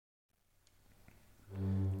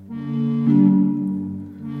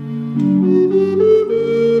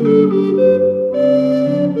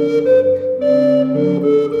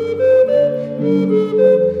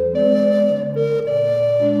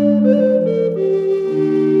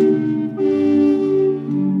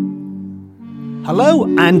Hello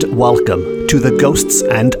and welcome to the Ghosts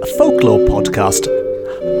and Folklore podcast.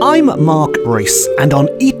 I'm Mark Rees, and on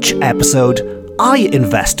each episode, I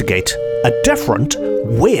investigate a different,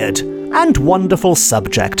 weird, and wonderful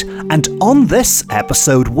subject. And on this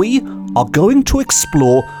episode, we are going to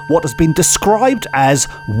explore what has been described as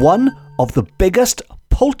one of the biggest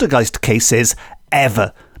poltergeist cases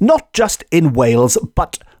ever. Not just in Wales,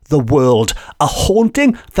 but the world. A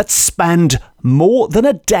haunting that spanned more than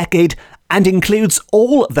a decade and includes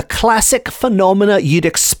all the classic phenomena you'd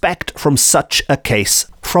expect from such a case.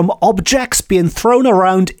 From objects being thrown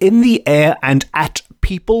around in the air and at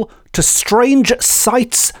people, to strange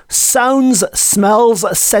sights, sounds, smells,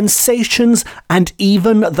 sensations, and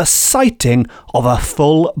even the sighting of a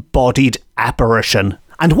full-bodied apparition.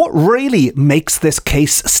 And what really makes this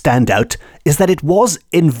case stand out is that it was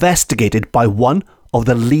investigated by one of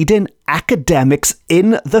the leading academics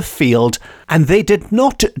in the field, and they did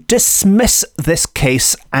not dismiss this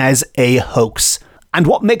case as a hoax. And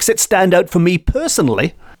what makes it stand out for me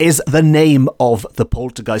personally is the name of the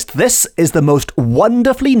poltergeist. This is the most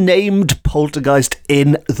wonderfully named poltergeist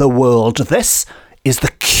in the world. This is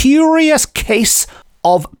the curious case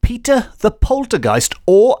of Peter the Poltergeist,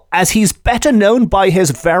 or as he's better known by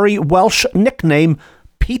his very Welsh nickname,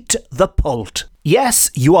 Pete the Polt. Yes,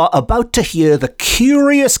 you are about to hear the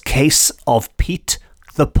curious case of Pete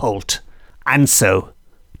the Polt. And so,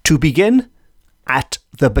 to begin at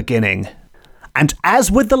the beginning. And as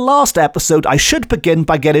with the last episode, I should begin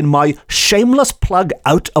by getting my shameless plug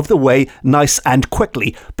out of the way nice and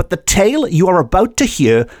quickly. But the tale you are about to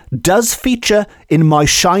hear does feature in my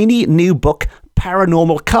shiny new book,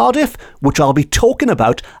 Paranormal Cardiff, which I'll be talking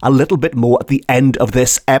about a little bit more at the end of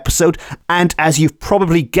this episode. And as you've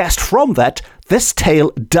probably guessed from that, this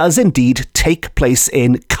tale does indeed take place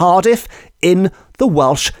in Cardiff, in the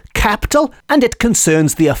Welsh capital, and it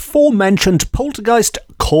concerns the aforementioned poltergeist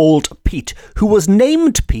called Pete, who was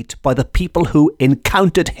named Pete by the people who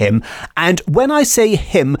encountered him. And when I say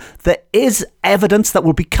him, there is evidence that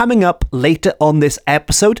will be coming up later on this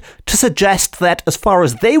episode to suggest that, as far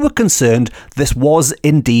as they were concerned, this was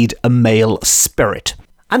indeed a male spirit.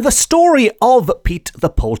 And the story of Pete the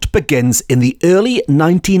Polt begins in the early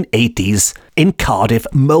 1980s in Cardiff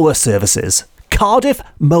Mower Services. Cardiff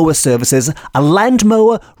Mower Services, a land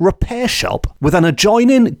mower repair shop with an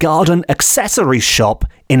adjoining garden accessories shop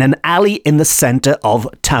in an alley in the centre of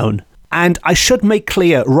town. And I should make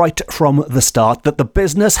clear right from the start that the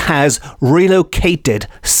business has relocated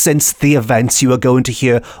since the events you are going to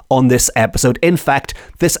hear on this episode. In fact,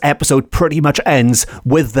 this episode pretty much ends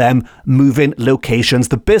with them moving locations.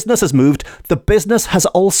 The business has moved. The business has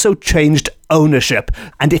also changed ownership.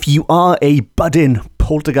 And if you are a budding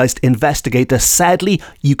poltergeist investigator, sadly,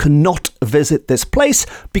 you cannot visit this place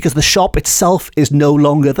because the shop itself is no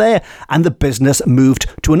longer there and the business moved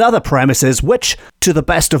to another premises, which, to the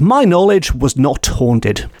best of my knowledge, was not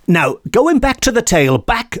haunted. Now, going back to the tale,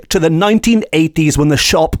 back to the 1980s when the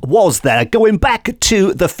shop was there, going back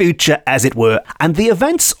to the future, as it were, and the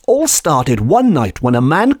events all started one night when a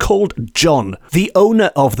man called John, the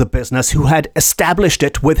owner of the business, who had established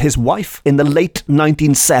it with his wife in the late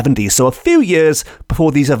 1970s, so a few years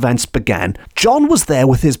before these events began. John was there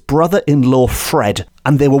with his brother-in-law Fred,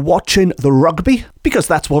 and they were watching the rugby, because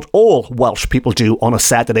that's what all Welsh people do on a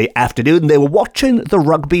Saturday afternoon. They were watching the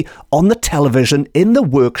rugby on the television in the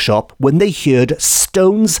workshop when they heard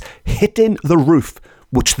stones hitting the roof,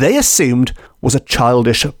 which they assumed was a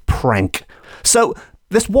childish prank. So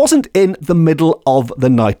this wasn't in the middle of the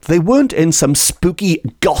night. They weren't in some spooky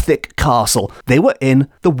gothic castle. They were in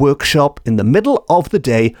the workshop in the middle of the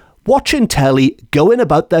day, watching telly, going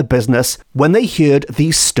about their business, when they heard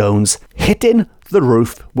these stones hitting the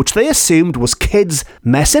roof, which they assumed was kids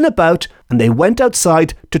messing about, and they went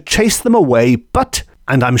outside to chase them away, but,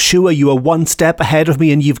 and I'm sure you are one step ahead of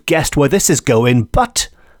me and you've guessed where this is going, but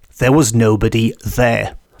there was nobody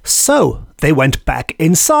there. So they went back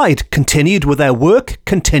inside, continued with their work,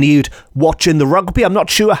 continued watching the rugby. I'm not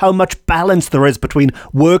sure how much balance there is between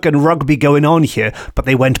work and rugby going on here, but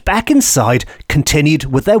they went back inside, continued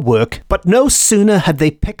with their work. But no sooner had they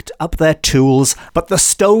picked up their tools, but the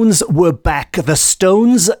stones were back. The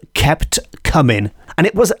stones kept coming. And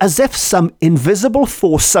it was as if some invisible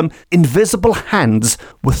force, some invisible hands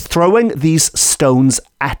were throwing these stones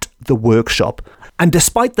at the workshop. And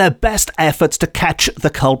despite their best efforts to catch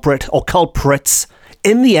the culprit or culprits,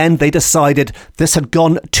 in the end they decided this had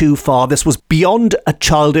gone too far. This was beyond a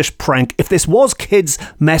childish prank. If this was kids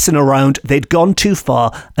messing around, they'd gone too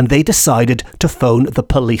far, and they decided to phone the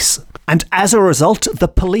police. And as a result, the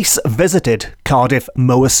police visited Cardiff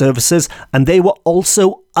Mower Services, and they were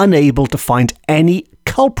also unable to find any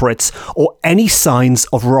culprits or any signs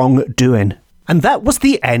of wrongdoing. And that was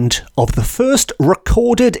the end of the first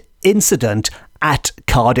recorded incident at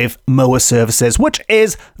Cardiff Mower Services, which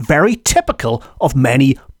is very typical of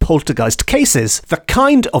many poltergeist cases. The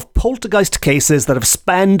kind of poltergeist cases that have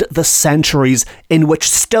spanned the centuries, in which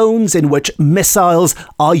stones, in which missiles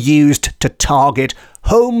are used to target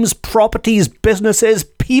homes, properties, businesses,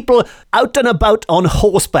 people out and about on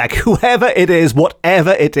horseback, whoever it is,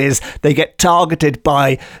 whatever it is, they get targeted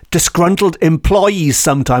by disgruntled employees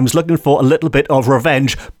sometimes looking for a little bit of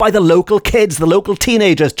revenge, by the local kids, the local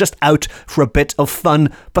teenagers just out for a bit of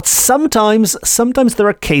fun. But sometimes there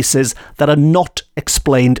are cases that are not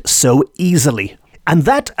explained so easily. And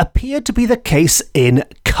that appeared to be the case in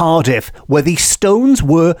Cardiff, where the stones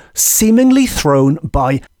were seemingly thrown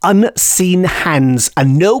by unseen hands,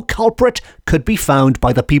 and no culprit could be found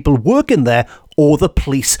by the people working there or the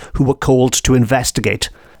police who were called to investigate.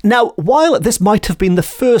 Now, while this might have been the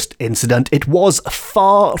first incident, it was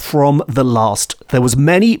far from the last. There was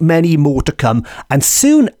many, many more to come, and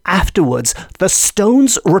soon afterwards, the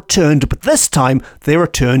stones returned, but this time they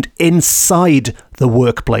returned inside the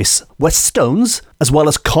workplace, where stones, as well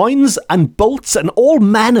as coins and bolts and all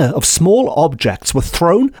manner of small objects were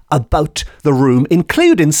thrown about the room,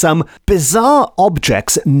 including some bizarre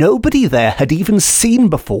objects nobody there had even seen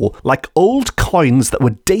before, like old coins that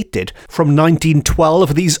were dated from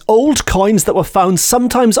 1912. These old coins that were found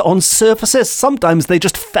sometimes on surfaces, sometimes they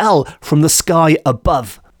just fell from the sky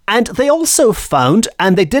above. And they also found,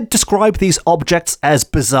 and they did describe these objects as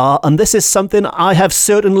bizarre, and this is something I have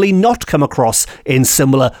certainly not come across in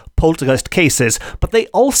similar poltergeist cases, but they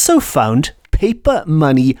also found paper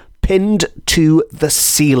money pinned to the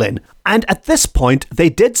ceiling. And at this point, they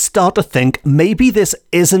did start to think maybe this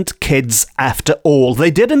isn't kids after all.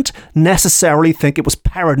 They didn't necessarily think it was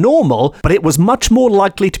paranormal, but it was much more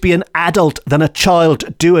likely to be an adult than a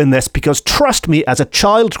child doing this, because trust me, as a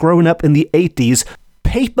child growing up in the 80s,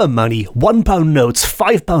 paper money, £1 notes,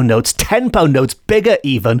 £5 notes, £10 notes, bigger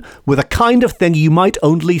even, were the kind of thing you might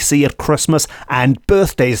only see at Christmas and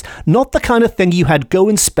birthdays. Not the kind of thing you had go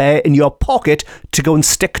and spare in your pocket to go and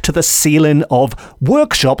stick to the ceiling of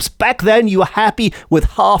workshops. Back then you were happy with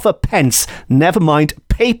half a pence, never mind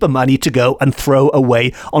paper money to go and throw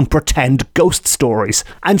away on pretend ghost stories.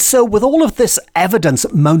 And so with all of this evidence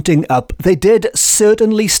mounting up, they did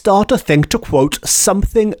certainly start to think, to quote,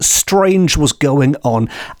 something strange was going on.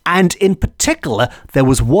 And in particular, there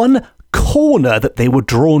was one corner that they were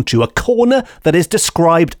drawn to, a corner that is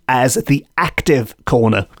described as the active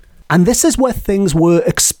corner. And this is where things were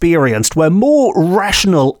experienced, where more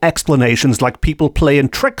rational explanations like people playing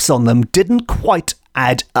tricks on them didn't quite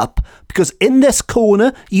add up. Because in this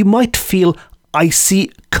corner, you might feel icy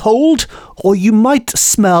cold, or you might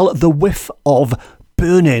smell the whiff of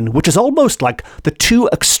burning, which is almost like the two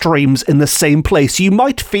extremes in the same place. You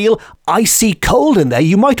might feel icy cold in there,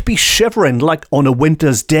 you might be shivering like on a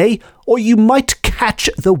winter's day, or you might catch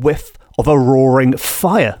the whiff of a roaring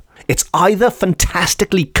fire. It's either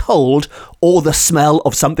fantastically cold or the smell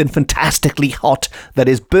of something fantastically hot that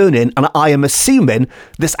is burning, and I am assuming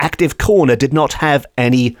this active corner did not have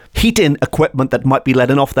any heating equipment that might be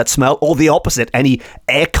letting off that smell, or the opposite, any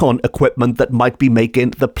aircon equipment that might be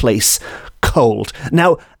making the place cold.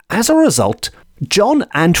 Now, as a result, John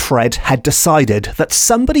and Fred had decided that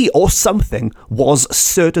somebody or something was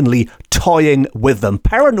certainly toying with them,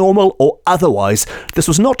 paranormal or otherwise. This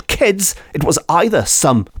was not kids, it was either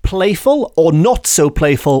some playful or not so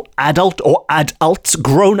playful adult or adults,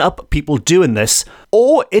 grown-up people doing this,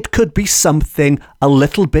 or it could be something a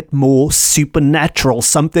little bit more supernatural,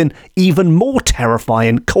 something even more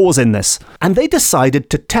terrifying causing this. And they decided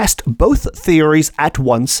to test both theories at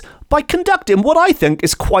once by conducting what I think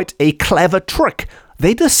is quite a clever trick.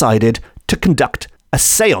 They decided to conduct a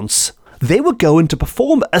séance. They were going to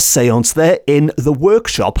perform a séance there in the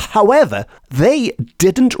workshop. However, they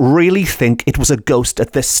didn't really think it was a ghost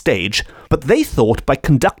at this stage, but they thought by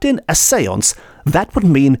conducting a séance, that would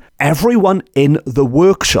mean everyone in the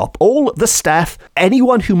workshop, all the staff,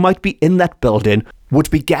 anyone who might be in that building, would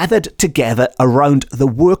be gathered together around the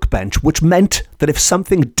workbench, which meant that if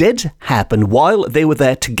something did happen while they were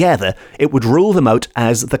there together, it would rule them out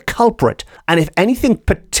as the culprit. And if anything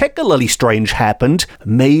particularly strange happened,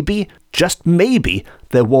 maybe, just maybe,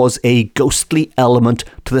 there was a ghostly element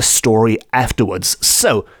to the story afterwards.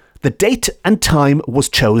 So, the date and time was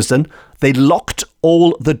chosen. They locked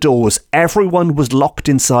all the doors. Everyone was locked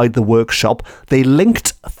inside the workshop. They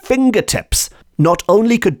linked fingertips. Not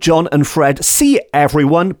only could John and Fred see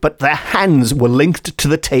everyone, but their hands were linked to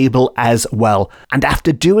the table as well. And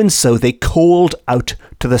after doing so, they called out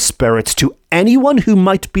to the spirits, to anyone who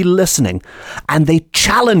might be listening, and they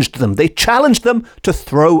challenged them. They challenged them to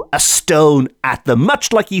throw a stone at them,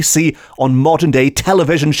 much like you see on modern-day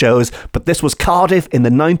television shows, but this was Cardiff in the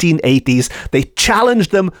 1980s. They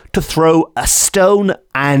challenged them to throw a stone,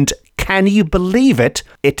 and can you believe it?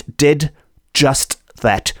 It did just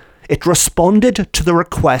that. It responded to the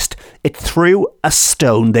request. It threw a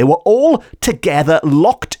stone. They were all together,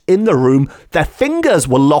 locked in the room. Their fingers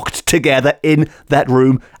were locked together in that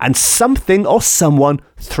room, and something or someone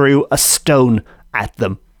threw a stone at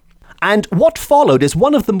them. And what followed is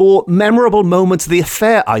one of the more memorable moments of the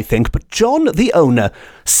affair, I think. But John, the owner,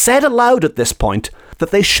 said aloud at this point that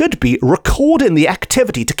they should be recording the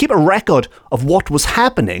activity to keep a record of what was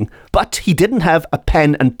happening, but he didn't have a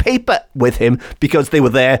pen and paper with him because they were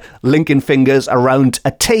there linking fingers around a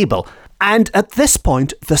table. And at this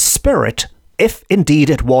point, the spirit, if indeed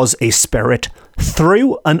it was a spirit,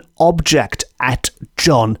 threw an object at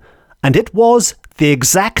John, and it was the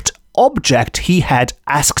exact object he had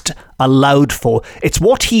asked aloud for. It's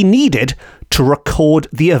what he needed to record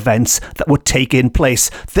the events that were taking place.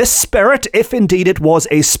 This spirit, if indeed it was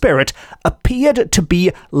a spirit, appeared to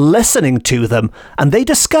be listening to them, and they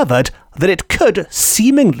discovered that it could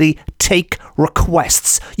seemingly take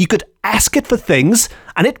requests. You could ask it for things,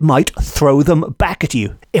 and it might throw them back at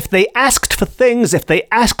you. If they asked for things, if they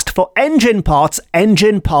asked for engine parts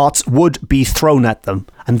would be thrown at them.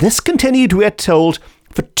 And this continued, we are told,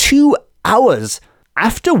 for 2 hours,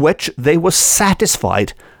 after which they were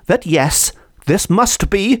satisfied that yes, this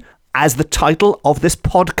must be, as the title of this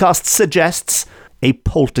podcast suggests, a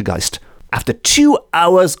poltergeist. After 2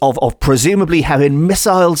 hours of presumably having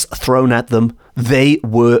missiles thrown at them, they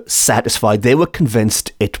were satisfied. They were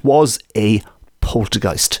convinced it was a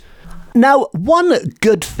poltergeist. Now, one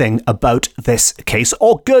good thing about this case,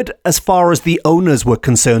 or good as far as the owners were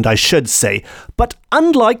concerned, I should say, but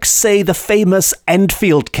unlike, say, the famous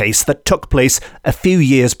Enfield case that took place a few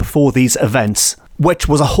years before these events, which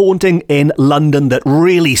was a haunting in London that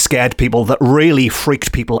really scared people, that really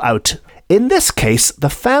freaked people out. In this case, the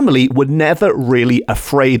family were never really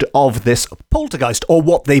afraid of this poltergeist, or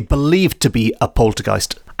what they believed to be a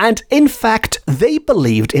poltergeist. And in fact, they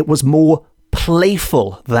believed it was more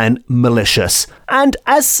playful than malicious. And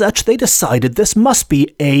as such, they decided this must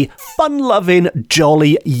be a fun-loving,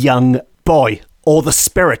 jolly young boy, or the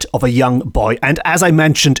spirit of a young boy. And as I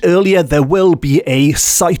mentioned earlier, there will be a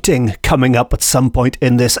sighting coming up at some point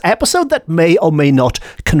in this episode that may or may not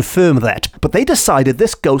confirm that. But they decided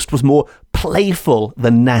this ghost was more playful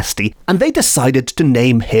than nasty, and they decided to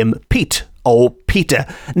name him Pete, or Peter.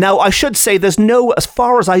 Now, I should say as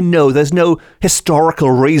far as I know, there's no historical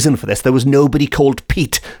reason for this. There was nobody called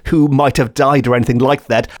Pete who might have died or anything like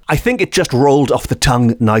that. I think it just rolled off the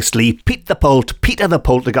tongue nicely. Pete the Polt, Peter the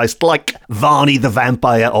Poltergeist, like Varney the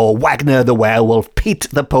Vampire or Wagner the Werewolf, Pete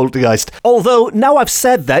the Poltergeist. Although, now I've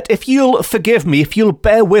said that, if you'll forgive me, if you'll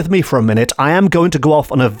bear with me for a minute, I am going to go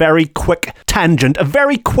off on a very quick tangent, a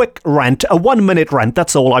very quick rant, a 1-minute rant,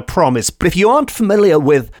 that's all, I promise. But if you aren't familiar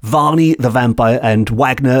with Varney the Vampire and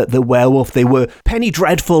Wagner the Werewolf, they were penny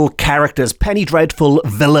dreadful characters, penny dreadful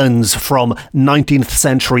villains from 19th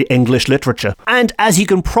century English literature. And as you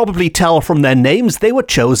can probably tell from their names, they were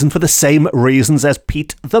chosen for the same reasons as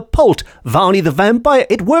Pete the Polt. Varney the Vampire,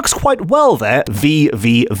 it works quite well there. V,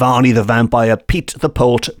 Varney the Vampire, Pete the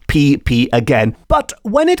Polt, P again. But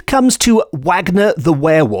when it comes to Wagner the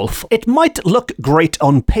Werewolf, it might look great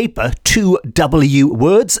on paper, 2 W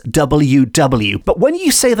words, WW. But when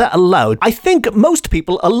you say that aloud, I think a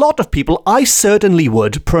lot of people, I certainly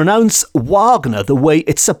would, pronounce Wagner the way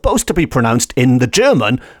it's supposed to be pronounced in the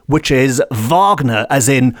German, which is Wagner, as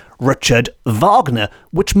in Richard Wagner,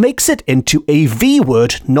 which makes it into a V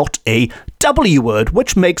word, not a W word,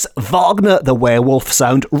 which makes Wagner the Werewolf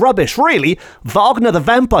sound rubbish. Really, Wagner the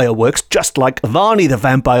Vampire works just like Varney the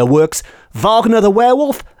Vampire works. Wagner the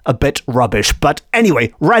Werewolf, a bit rubbish. But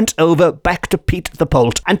anyway, rant over, back to Pete the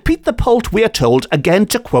Polt. And Pete the Polt, we are told, again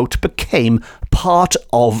to quote, became part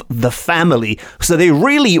of the family. So they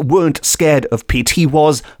really weren't scared of Pete. He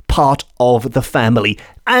was part of the family.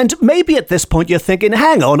 And maybe at this point you're thinking,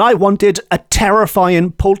 hang on, I wanted a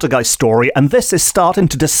terrifying poltergeist story, and this is starting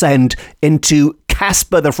to descend into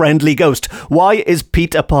Casper the Friendly Ghost? Why is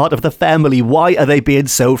Pete a part of the family? Why are they being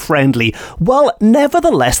so friendly? Well,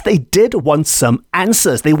 nevertheless, they did want some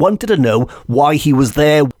answers. They wanted to know why he was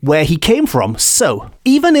there, where he came from. So,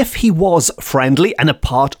 even if he was friendly and a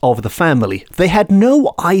part of the family, they had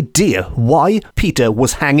no idea why Peter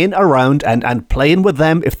was hanging around and playing with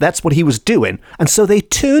them, if that's what he was doing. And so they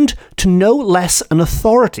turned to no less an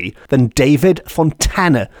authority than David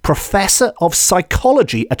Fontana, professor of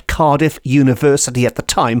psychology at Cardiff University at the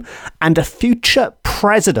time, and a future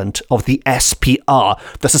president of the SPR,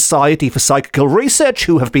 the Society for Psychical Research,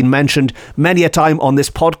 who have been mentioned many a time on this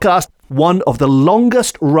podcast, one of the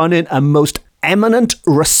longest running and most eminent,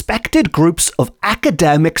 respected groups of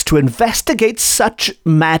academics to investigate such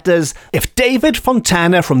matters. If David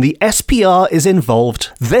Fontana from the SPR is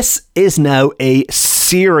involved, this is now a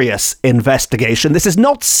serious investigation. This is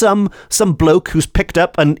not some bloke who's picked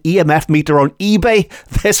up an EMF meter on eBay.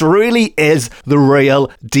 This really is the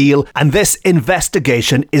real deal, and this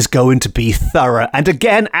investigation is going to be thorough. And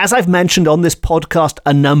again, as I've mentioned on this podcast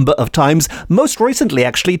a number of times, most recently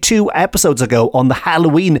actually 2 episodes ago on the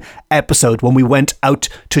Halloween episode when we went out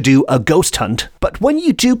to do a ghost hunt. But when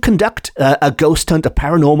you do conduct a ghost hunt, a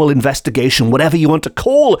paranormal investigation, whatever you want to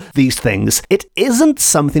call these things, it isn't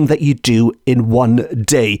something that you do in one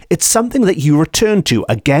day. It's something that you return to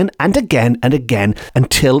again and again and again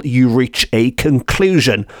until you reach a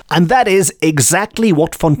conclusion. And that is exactly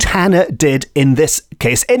what Fontana did in this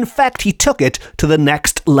case. In fact, he took it to the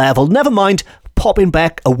next level. Never mind popping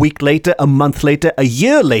back a week later, a month later, a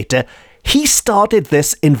year later. He started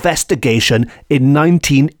this investigation in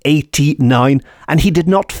 1989, and he did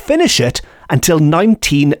not finish it until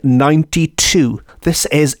 1992. This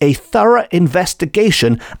is a thorough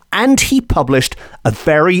investigation, and he published a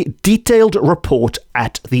very detailed report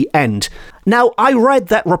at the end. Now, I read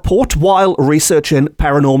that report while researching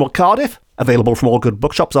Paranormal Cardiff, available from all good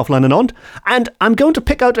bookshops offline and on, and I'm going to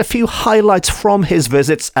pick out a few highlights from his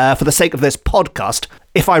visits for the sake of this podcast.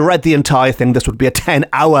 If I read the entire thing, this would be a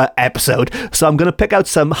 10-hour episode, so I'm going to pick out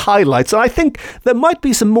some highlights, and I think there might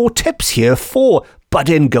be some more tips here for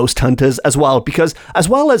butt-in ghost hunters as well, because as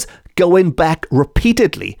well as going back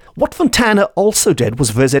repeatedly, what Fontana also did was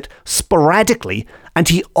visit sporadically, and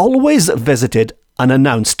he always visited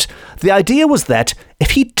unannounced. The idea was that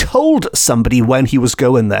if he told somebody when he was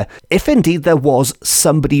going there, if indeed there was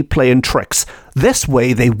somebody playing tricks, this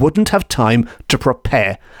way they wouldn't have time to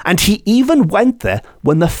prepare. And he even went there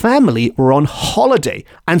when the family were on holiday.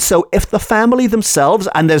 And so if the family themselves,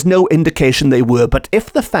 and there's no indication they were, but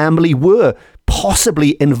if the family were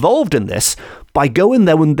possibly involved in this, by going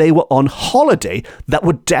there when they were on holiday, that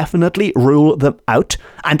would definitely rule them out.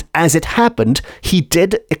 And as it happened, he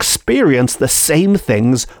did experience the same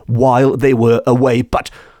things while they were away. But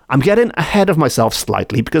I'm getting ahead of myself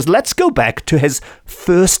slightly, because let's go back to his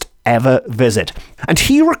first ever visit. And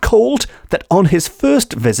he recalled that on his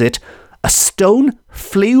first visit, a stone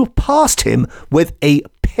flew past him with a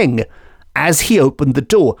ping as he opened the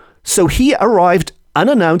door. So he arrived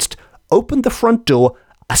unannounced, opened the front door,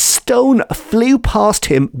 a stone flew past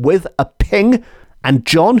him with a ping, and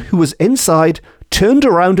John, who was inside, turned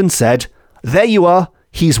around and said, "There you are,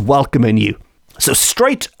 he's welcoming you." So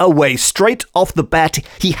straight away, straight off the bat,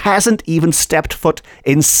 he hasn't even stepped foot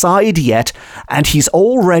inside yet, and he's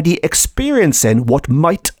already experiencing what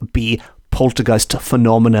might be poltergeist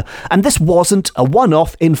phenomena. And this wasn't a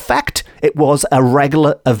one-off. In fact, it was a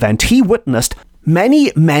regular event. He witnessed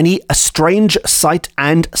many a strange sight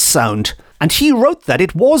and sound. And he wrote that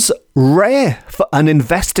it was rare for an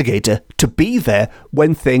investigator to be there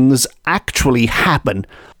when things actually happen.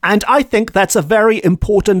 And I think that's a very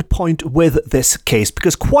important point with this case,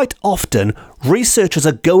 because quite often researchers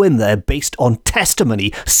are going there based on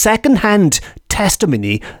testimony, second-hand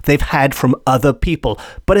testimony they've had from other people.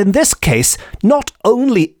 But in this case, not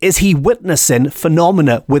only is he witnessing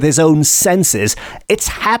phenomena with his own senses, it's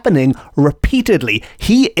happening repeatedly.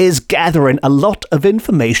 He is gathering a lot of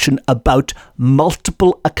information about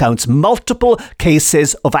multiple accounts, multiple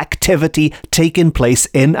cases of activity taking place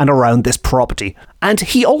in and around this property. And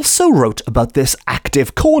he also wrote about this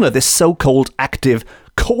active corner, this so-called active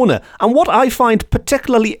corner. And what I find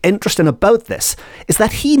particularly interesting about this is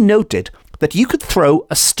that he noted that you could throw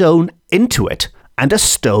a stone into it and a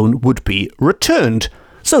stone would be returned.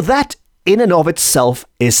 So that in and of itself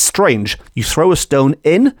is strange. You throw a stone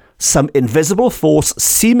in, some invisible force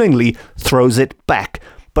seemingly throws it back.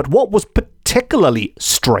 But what was particularly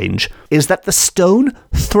strange is that the stone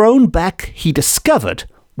thrown back, he discovered,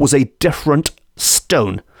 was a different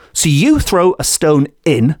stone. So you throw a stone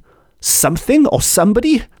in, something or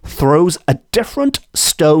somebody throws a different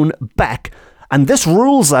stone back, and this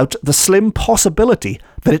rules out the slim possibility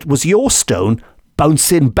that it was your stone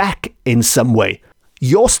bouncing back in some way.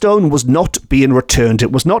 Your stone was not being returned.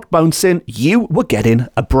 It was not bouncing. You were getting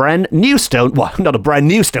a brand new stone. Well, not a brand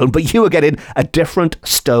new stone, but you were getting a different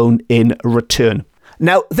stone in return.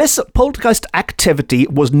 Now, this poltergeist activity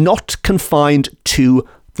was not confined to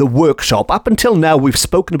the workshop. Up until now, we've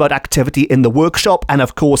spoken about activity in the workshop and,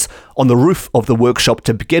 of course, on the roof of the workshop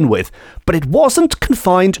to begin with. But it wasn't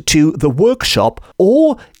confined to the workshop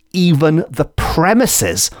or even the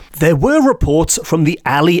premises. There were reports from the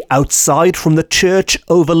alley outside from the church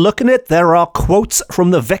overlooking it. There are quotes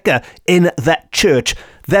from the vicar in that church.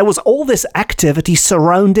 There was all this activity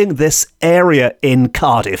surrounding this area in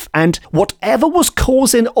Cardiff, and whatever was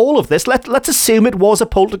causing all of this, let's assume it was a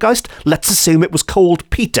poltergeist, let's assume it was called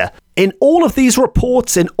Peter. In all of these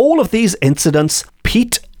reports, in all of these incidents,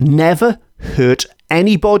 Pete never hurt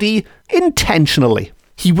anybody intentionally.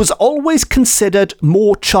 He was always considered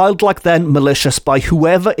more childlike than malicious by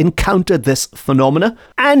whoever encountered this phenomena.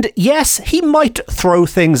 And yes, he might throw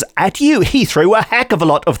things at you. He threw a heck of a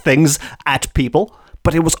lot of things at people,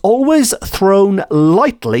 but it was always thrown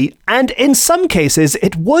lightly, and in some cases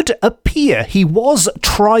it would appear he was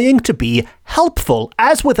trying to be helpful,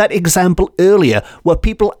 as with that example earlier where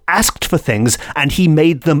people asked for things and he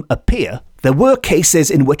made them appear. There were cases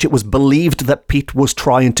in which it was believed that Pete was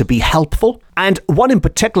trying to be helpful, and one in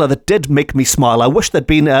particular that did make me smile. I wish there'd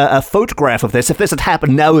been a photograph of this. If this had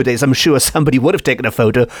happened nowadays, I'm sure somebody would have taken a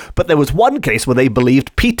photo, but there was one case where they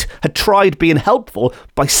believed Pete had tried being helpful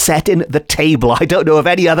by setting the table. I don't know of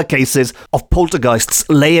any other cases of poltergeists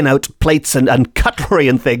laying out plates and cutlery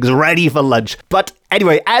and things ready for lunch, but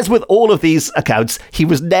anyway, as with all of these accounts, he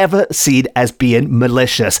was never seen as being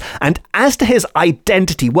malicious. And as to his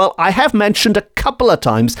identity, well, I have mentioned a couple of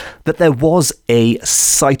times that there was a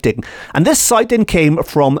sighting. And this sighting came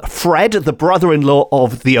from Fred, the brother-in-law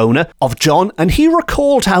of the owner, of John, and he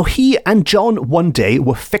recalled how he and John one day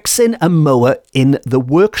were fixing a mower in the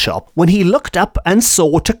workshop when he looked up and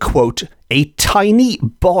saw, to quote, a tiny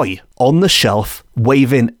boy on the shelf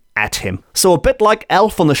waving at him. So a bit like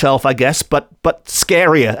Elf on the Shelf, I guess, but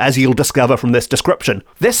scarier, as you'll discover from this description.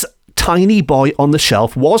 This tiny boy on the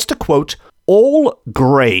shelf was, to quote, all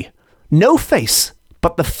grey. No face,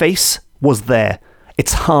 but the face was there.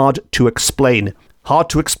 It's hard to explain. Hard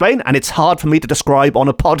to explain, and it's hard for me to describe on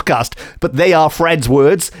a podcast, but they are Fred's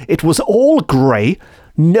words. It was all grey.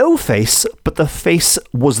 No face, but the face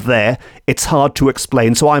was there. It's hard to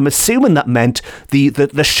explain. So I'm assuming that meant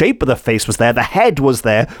the shape of the face was there, the head was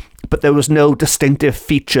there, but there was no distinctive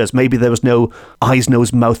features. Maybe there was no eyes,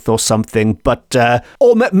 nose, mouth or something. But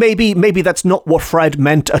or maybe that's not what Fred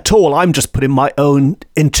meant at all. I'm just putting my own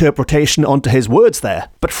interpretation onto his words there.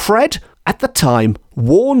 But Fred, at the time,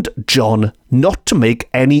 warned John not to make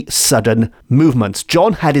any sudden movements.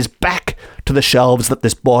 John had his back to the shelves that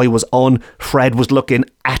this boy was on. Fred was looking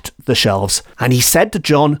at the shelves. And he said to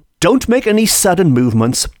John, don't make any sudden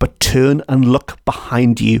movements, but turn and look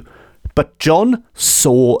behind you. But John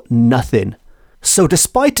saw nothing. So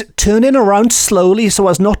despite turning around slowly so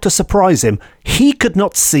as not to surprise him, he could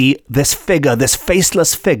not see this figure, this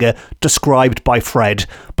faceless figure described by Fred.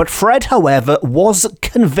 But Fred, however, was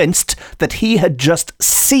convinced that he had just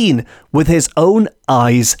seen with his own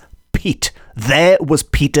eyes Pete. There was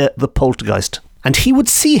Peter the poltergeist. And he would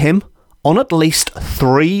see him on at least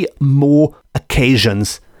 3 more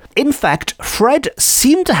occasions. In fact, Fred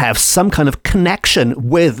seemed to have some kind of connection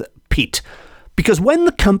with Pete, because when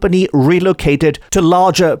the company relocated to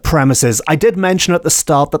larger premises, I did mention at the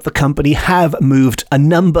start that the company have moved a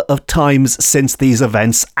number of times since these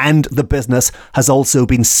events, and the business has also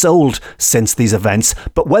been sold since these events.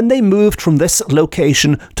 But when they moved from this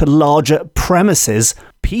location to larger premises,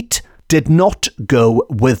 Pete did not go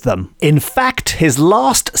with them. In fact, his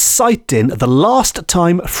last sighting, the last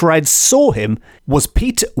time Fred saw him, was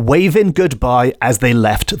Pete waving goodbye as they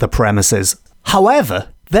left the premises.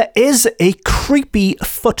 However, there is a creepy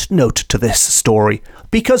footnote to this story,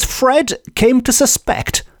 because Fred came to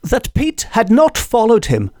suspect that Pete had not followed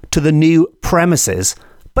him to the new premises,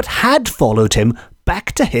 but had followed him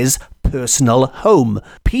back to his personal home.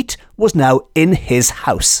 Pete was now in his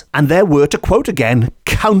house, and there were, to quote again,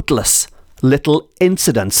 countless little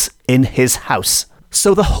incidents in his house.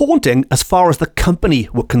 So the haunting, as far as the company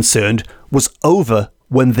were concerned, was over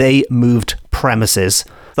when they moved premises.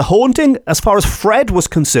 The haunting, as far as Fred was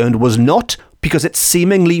concerned, was not, because it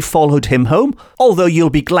seemingly followed him home, although you'll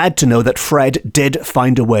be glad to know that Fred did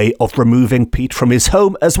find a way of removing Pete from his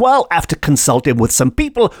home as well, after consulting with some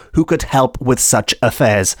people who could help with such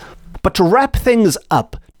affairs. But to wrap things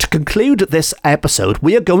up, to conclude this episode,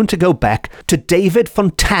 we are going to go back to David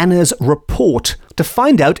Fontana's report to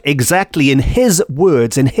find out exactly in his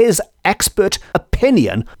words, in his expert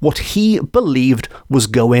opinion, what he believed was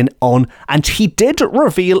going on. And he did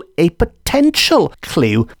reveal a potential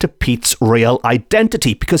clue to Pete's real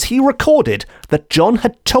identity, because he recorded that John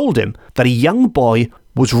had told him that a young boy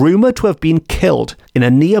was rumoured to have been killed in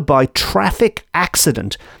a nearby traffic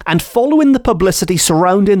accident. And following the publicity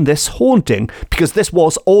surrounding this haunting, because this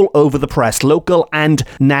was all over the press, local and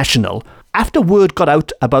national, after word got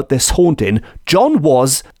out about this haunting, John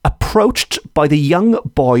was approached by the young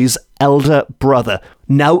boy's elder brother,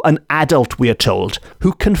 now an adult we are told,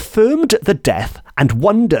 who confirmed the death and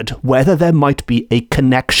wondered whether there might be a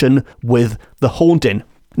connection with the haunting.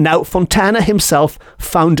 Now, Fontana himself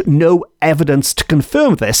found no evidence to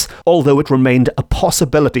confirm this, although it remained a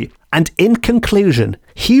possibility. And in conclusion,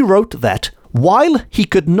 he wrote that, while he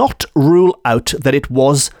could not rule out that it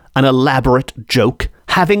was an elaborate joke,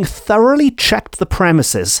 having thoroughly checked the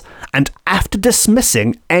premises, and after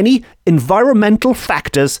dismissing any environmental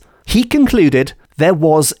factors, he concluded there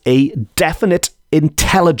was a definite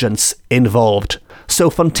intelligence involved. So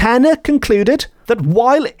Fontana concluded that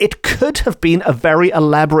while it could have been a very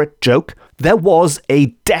elaborate joke, there was a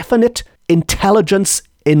definite intelligence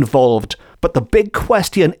involved. But the big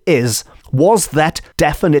question is, was that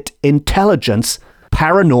definite intelligence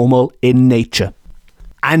paranormal in nature?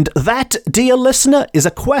 And that, dear listener, is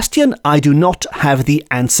a question I do not have the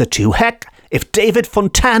answer to. Heck, if David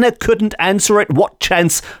Fontana couldn't answer it, what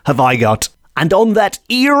chance have I got? And on that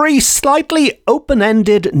eerie, slightly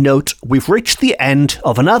open-ended note, we've reached the end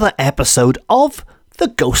of another episode of the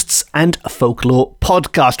Ghosts and Folklore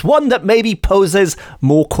podcast, one that maybe poses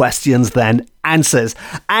more questions than answers.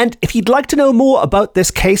 And if you'd like to know more about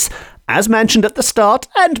this case, as mentioned at the start,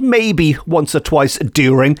 and maybe once or twice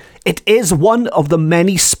during, it is one of the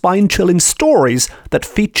many spine-chilling stories that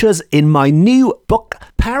features in my new book,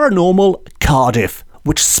 Paranormal Cardiff,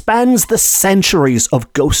 which spans the centuries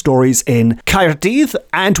of ghost stories in Cardiff.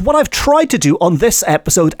 And what I've tried to do on this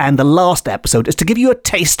episode and the last episode is to give you a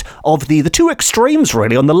taste of the two extremes,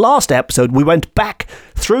 really. On the last episode, we went back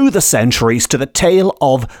through the centuries to the tale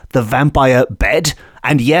of the vampire bed.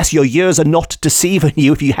 And yes, your ears are not deceiving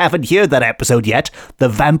you if you haven't heard that episode yet. The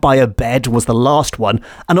vampire bed was the last one.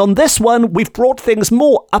 And on this one, we've brought things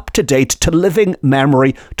more up to date to living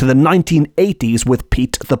memory to the 1980s with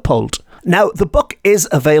Pete the Polt. Now, the book is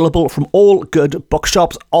available from all good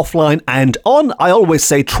bookshops, offline and on. I always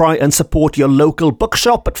say try and support your local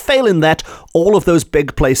bookshop, but failing that, all of those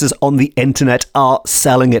big places on the internet are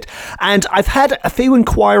selling it. And I've had a few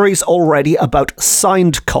inquiries already about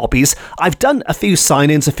signed copies. I've done a few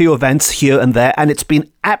sign-ins, a few events here and there, and it's been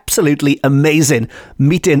absolutely amazing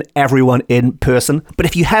meeting everyone in person. But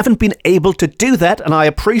if you haven't been able to do that, and I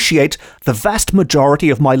appreciate the vast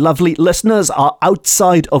majority of my lovely listeners are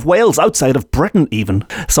outside of Wales, outside of Britain even.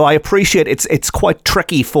 So I appreciate it's quite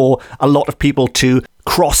tricky for a lot of people to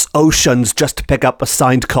cross oceans just to pick up a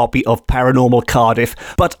signed copy of Paranormal Cardiff.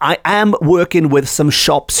 But I am working with some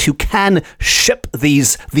shops who can ship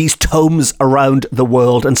these tomes around the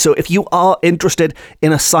world. And so if you are interested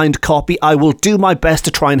in a signed copy, I will do my best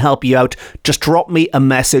to try and help you out. Just drop me a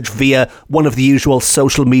message via one of the usual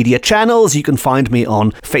social media channels. You can find me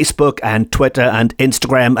on Facebook and Twitter and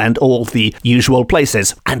Instagram and all the usual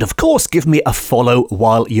places. And of course, give me a follow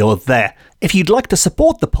while you're there. If you'd like to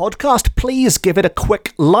support the podcast, please give it a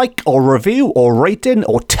quick like or review or rating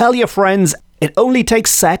or tell your friends. It only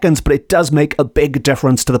takes seconds, but it does make a big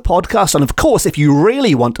difference to the podcast. And of course, if you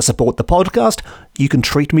really want to support the podcast, you can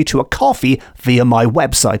treat me to a coffee via my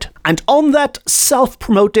website. And on that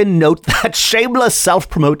self-promoting note, that shameless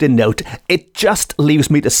self-promoting note, it just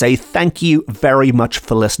leaves me to say thank you very much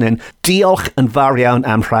for listening. Diolch yn fawr iawn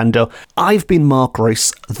am wrando. I've been Mark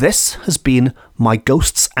Rees. This has been my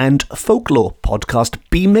Ghosts and Folklore podcast,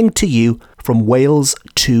 beaming to you from Wales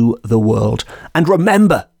to the world. And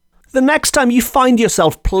remember, the next time you find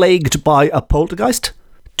yourself plagued by a poltergeist,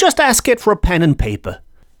 just ask it for a pen and paper.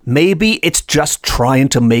 Maybe it's just trying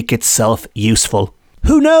to make itself useful.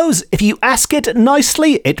 Who knows? If you ask it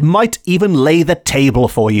nicely, it might even lay the table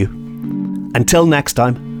for you. Until next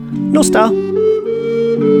time, no star.